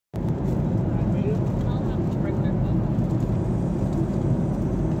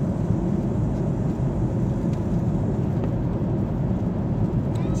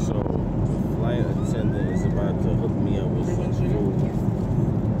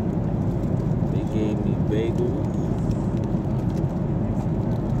bagels.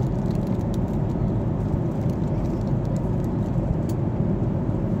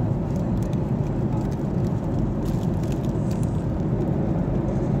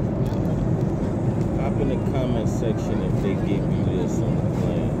 Hop in the comment section if they give you this on the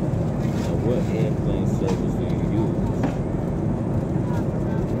plane. And what airplane service do you use?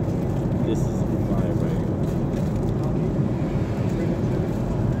 This is fire right here.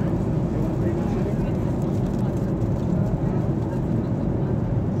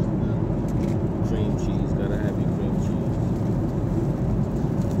 Cream cheese, gotta have your cream cheese.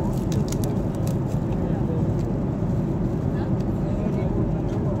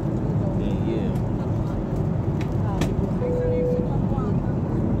 Yeah.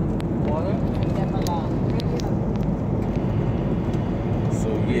 So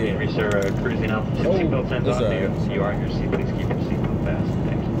yeah. Sir, cruising out. Seatbelt signs on. You are in your seat. Please keep your seatbelt fast.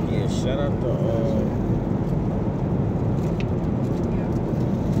 Thank you. Yeah, shout out to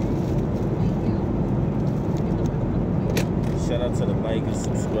shout out to the likers,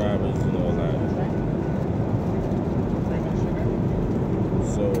 subscribers, and all that.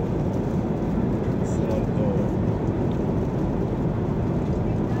 So that's what I'm doing.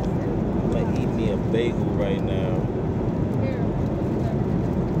 I'm gonna eat me a bagel right now.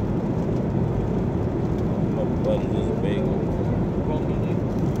 Buddy, this bagel.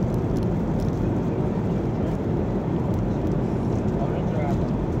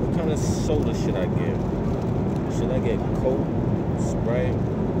 What kind of soda should I get? Should I get Coke, Sprite,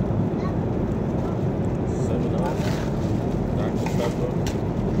 7-Up, Dr. Pepper?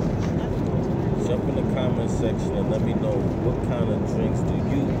 Jump in the comment section and let me know what kind of drinks do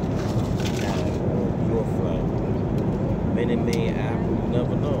you have on your flight. Minute Maid, Apple, you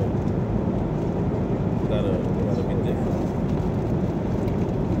never know. Gotta be different.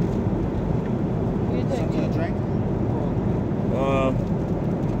 Something to drink?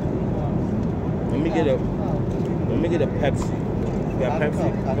 Let me get a Pepsi. You got Pepsi?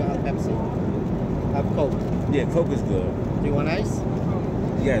 Coke. I don't have Pepsi. I have Coke. Yeah, Coke is good. Do you want ice?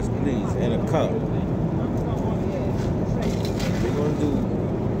 Yes, please, and a cup. We're gonna do.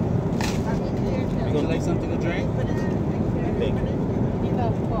 Would you like something to drink? Thank you.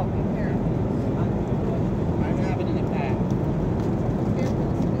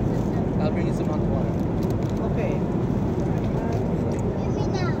 I'll bring you some hot water. Okay.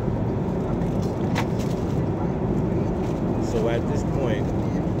 So at this point,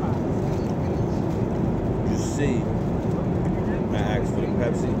 you see, I asked for the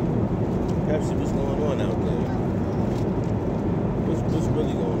Pepsi. Pepsi, what's going on out there? What's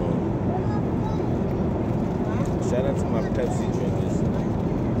really going on? Shout out to my Pepsi drinkers.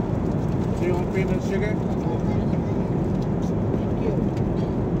 Do you want cream and sugar?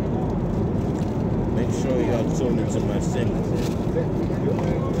 Make sure y'all tune into my single,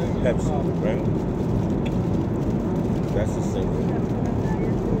 Pepsi, right? That's the single.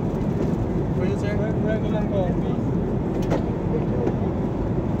 For you, sir? Regular coffee.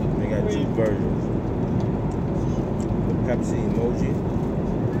 They got two versions. The Pepsi emoji.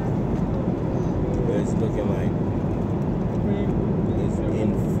 It's looking like it's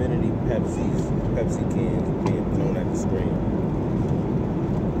infinity Pepsi cans being thrown at the screen.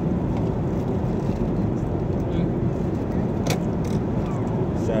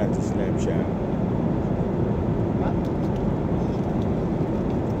 Shout out to Snapchat.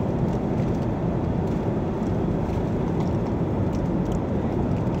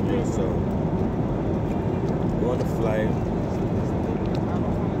 Yeah, so on the flight,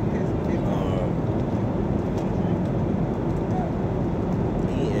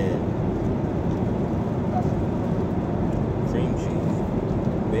 eating cream cheese,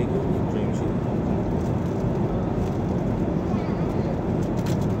 bagel with cream cheese.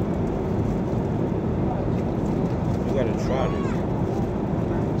 You gotta try this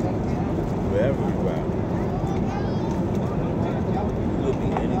wherever you are. You could be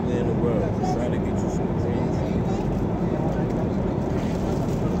anywhere in the world. Try to get you some cream cheese.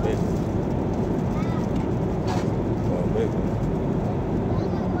 Bagel.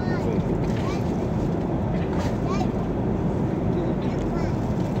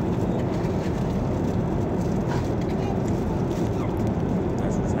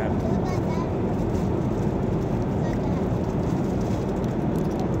 That's what's happening.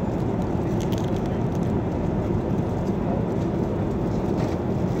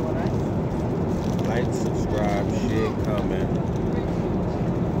 Like, subscribe, share, comment.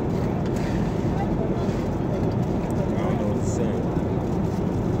 I don't know what to say.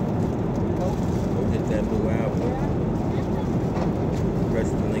 Go get that new album. Press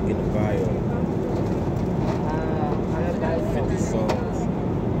the link in the bio.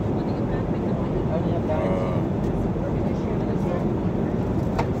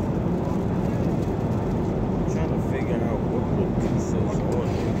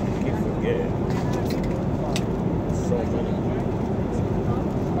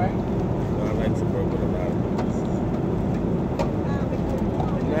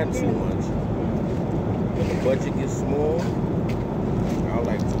 too much. When the budget gets small, I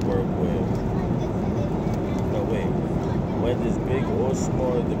like to work with. No wait. Whether it's big or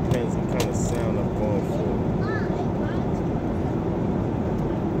small, it depends what kind of sound I'm going for.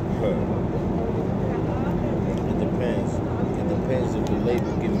 It depends. It depends if the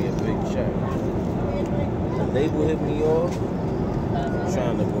label give me a big check. The label hit me off, I'm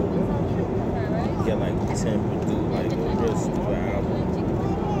trying to go get like 10 produce, like a real stupid album.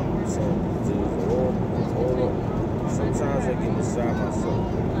 10 produce, all. Sometimes I get beside myself.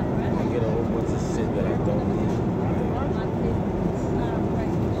 I get a whole bunch of shit that I don't need.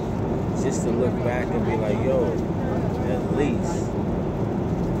 Like, just to look back and be like, yo, at least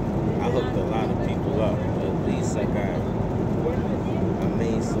I hooked a lot of people up. At least I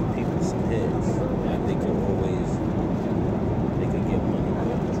made some people some hits that they could get money with.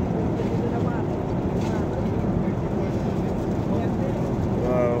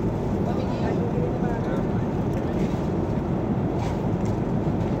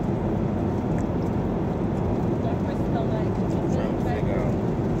 Trying to figure out.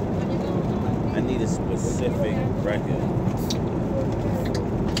 I need a specific record.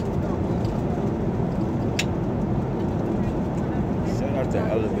 Shout out to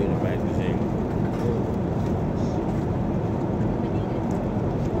Elevator Magazine.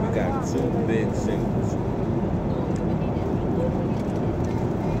 We got 2 big singles.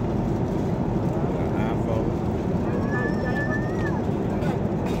 We got iPhone.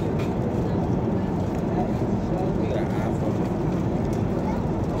 We got iPhone.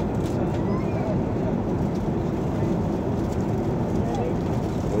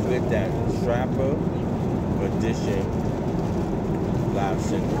 We'll get that Trapper Edition live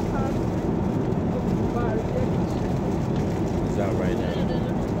single. It's out right now.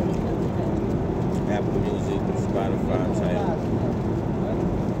 Apple Music, Spotify title.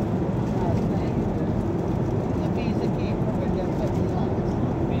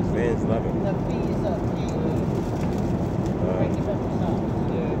 Fans love it.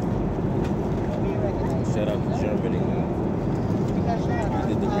 Shout out to Jermin. I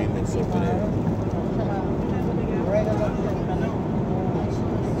did the remix over there.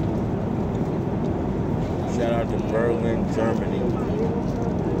 Shout out to Berlin, Germany.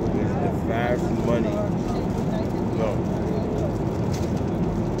 It's the Fast Money. No.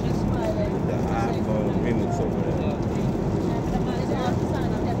 The iPhone remix over there.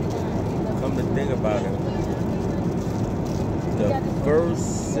 Come to think about it, the first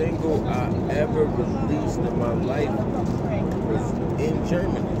single I ever released in my life was in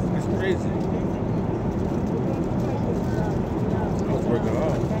Germany. That's crazy. I was working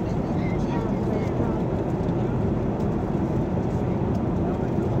hard.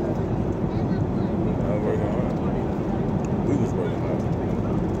 We was working hard.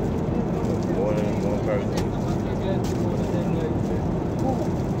 More than one person.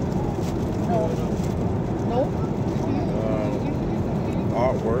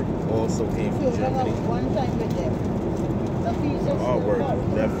 Artwork also came from Germany. The artwork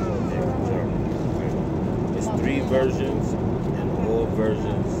definitely came from Germany. It's 3 versions, and all different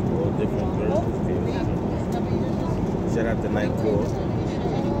versions came from Germany. Shout out to Nightcore.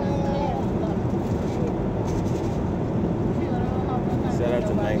 Shout out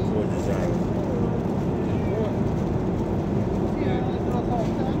to Nightcore Design.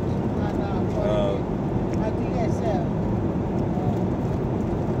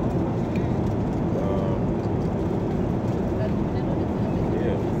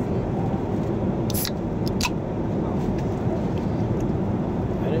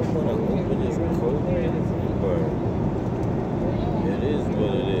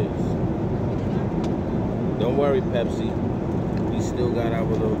 Don't worry, Pepsi. We still got our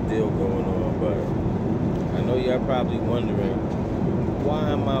little deal going on, but I know y'all probably wondering,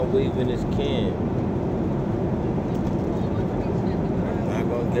 why am I waving this can? I'm not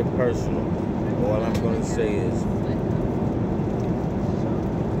gonna get personal. All I'm gonna say is,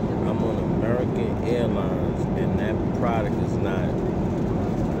 I'm on American Airlines, and that product is not.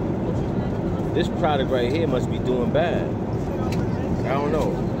 This product right here must be doing bad. I don't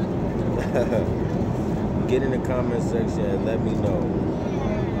know. Get in the comment section and let me know.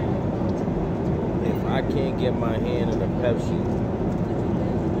 If I can't get my hand in a Pepsi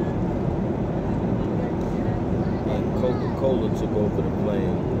and Coca-Cola took over the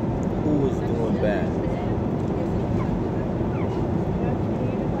plane, who is doing bad?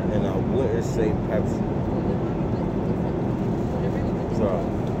 And I wouldn't say Pepsi. So,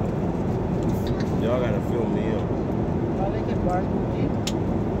 y'all gotta fill me in.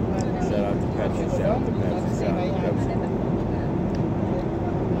 Shout out to Pepsi, shout out to Pepsi, shout out to Pepsi.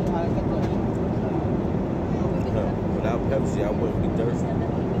 Pepsi, I wouldn't be thirsty.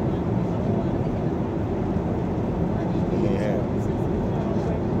 Yeah.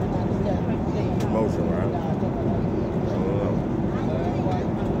 Promotion, right? I don't know.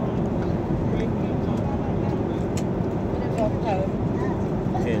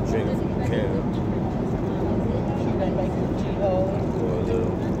 Can't drink it from the can. Or a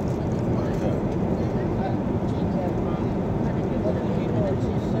little.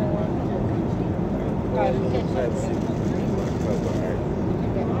 Pepsi.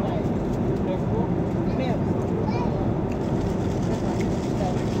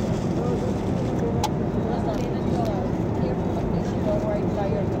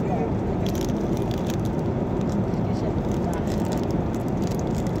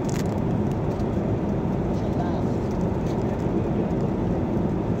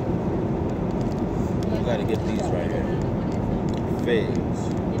 You gotta get these right here. Figs,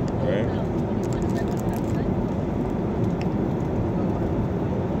 right?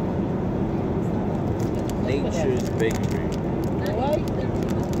 Nature's Bakery.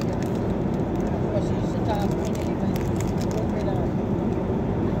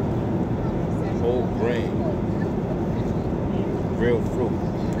 Whole grain. Real fruit.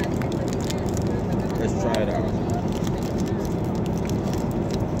 Let's try it out.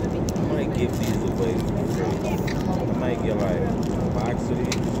 I might give these away for free. I might get like a box of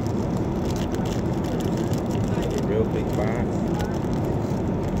these. A real big box.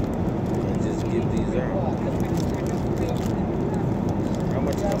 And just give these out. How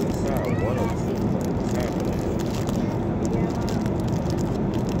much is on the side? 1 or 2? What's happening?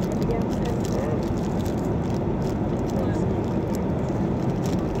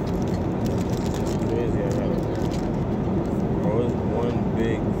 Crazy, I got it. Oh, it's one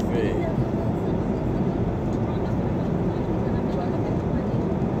big fig.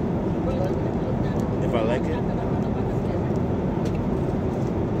 If I like it,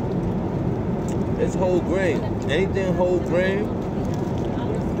 it's whole grain. Anything whole grain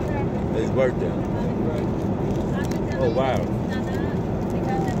is worth it. Oh wow.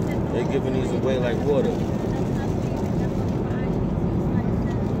 They're giving these away like water.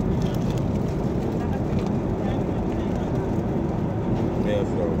 Yeah,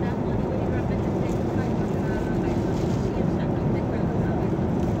 so.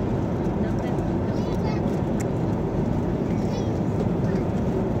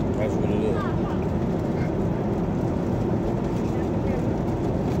 That's what it is.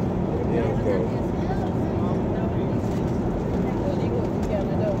 Yeah, so.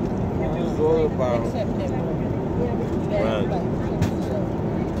 It's all about grinding.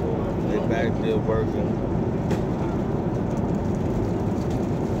 They back there working.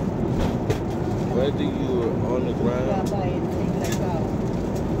 Whether you're on the ground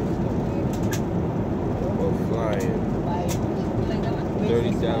or flying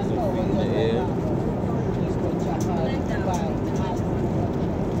 30,000 feet in the air,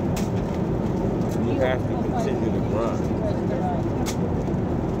 you have to continue to grind.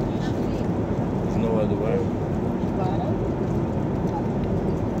 There's no other way.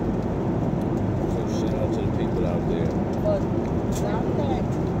 So shout out to the people out there.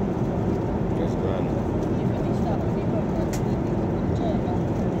 Just grinding.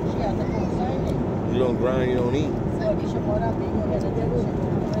 You don't grind, you don't eat.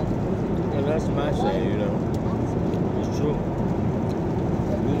 And that's my saying, you know. It's true.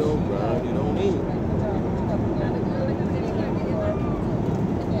 You don't grind, you don't eat.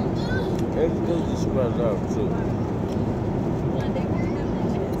 It's good to spread out too.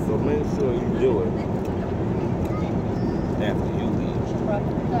 So make sure you do it after you eat. You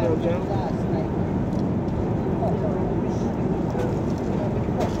know what I'm saying?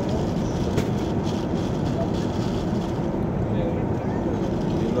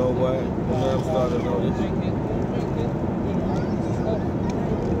 You know what? When I'm starting to notice.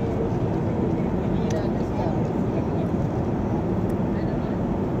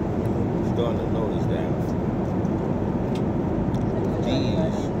 Starting to notice that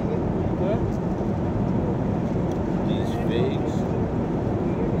these figs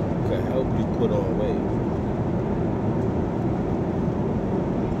can help you put on weight.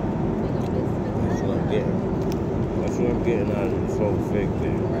 That's what I'm getting. That's what I'm getting out of this whole fig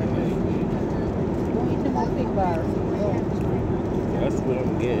thing right now. That's what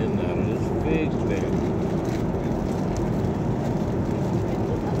I'm getting out of this fig thing.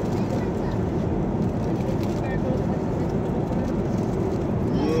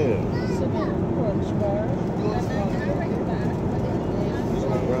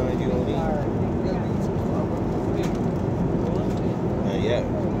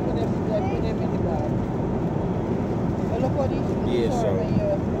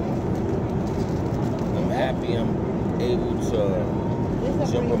 able to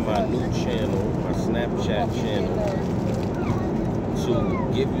jump on my new channel, my Snapchat channel, to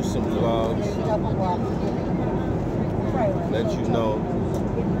give you some vlogs, let you know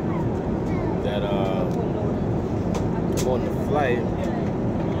that on the flight,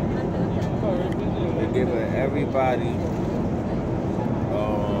 we're giving everybody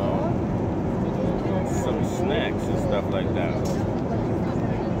some snacks and stuff like that.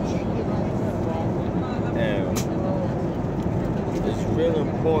 And it's real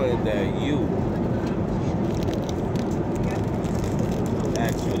important that you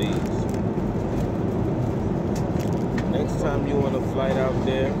ask for these. Next time you on a flight out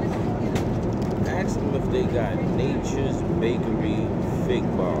there, ask them if they got Nature's Bakery Fig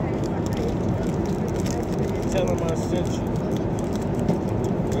Bar. Tell them I sent you.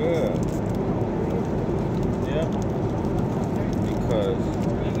 Yeah. Yeah. Because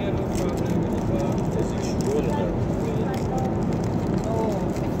it's extraordinary.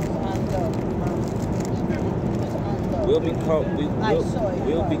 We'll be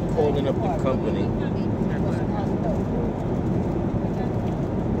calling up the company.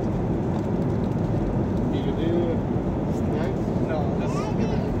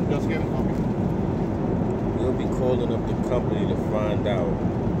 We'll be calling up the company to find out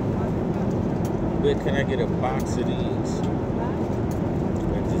where can I get a box of these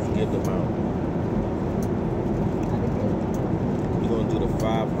and just give them out. We're gonna do the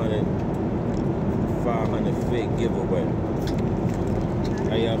 500 fig giveaway.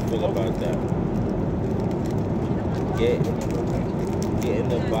 How y'all feel about that? Get in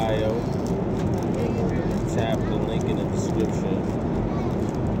the bio, tap the link in the description,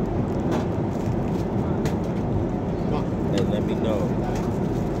 and let me know.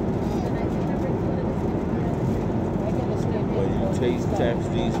 When you taste test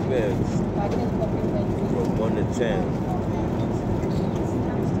these pens from 1 to 10,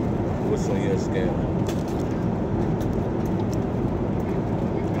 what's on your scale?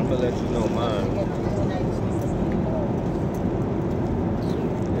 I'm gonna let you know mine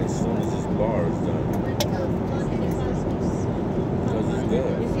as soon as this bar is done. Because it's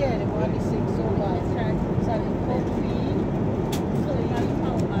good.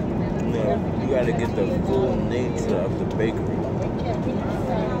 No, you gotta get the full nature of the bakery.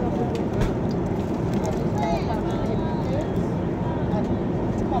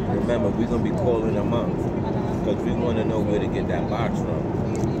 Remember, we're gonna be calling them up because we want to know where to get that box from.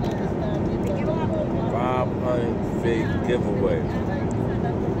 500 fig giveaway.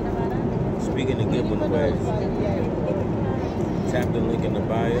 Speaking of giveaways, tap the link in the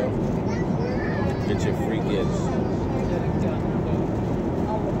bio. Get your free gifts.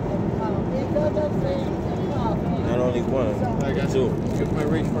 Not only one, two. Give my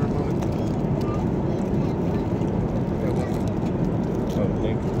reach for a moment.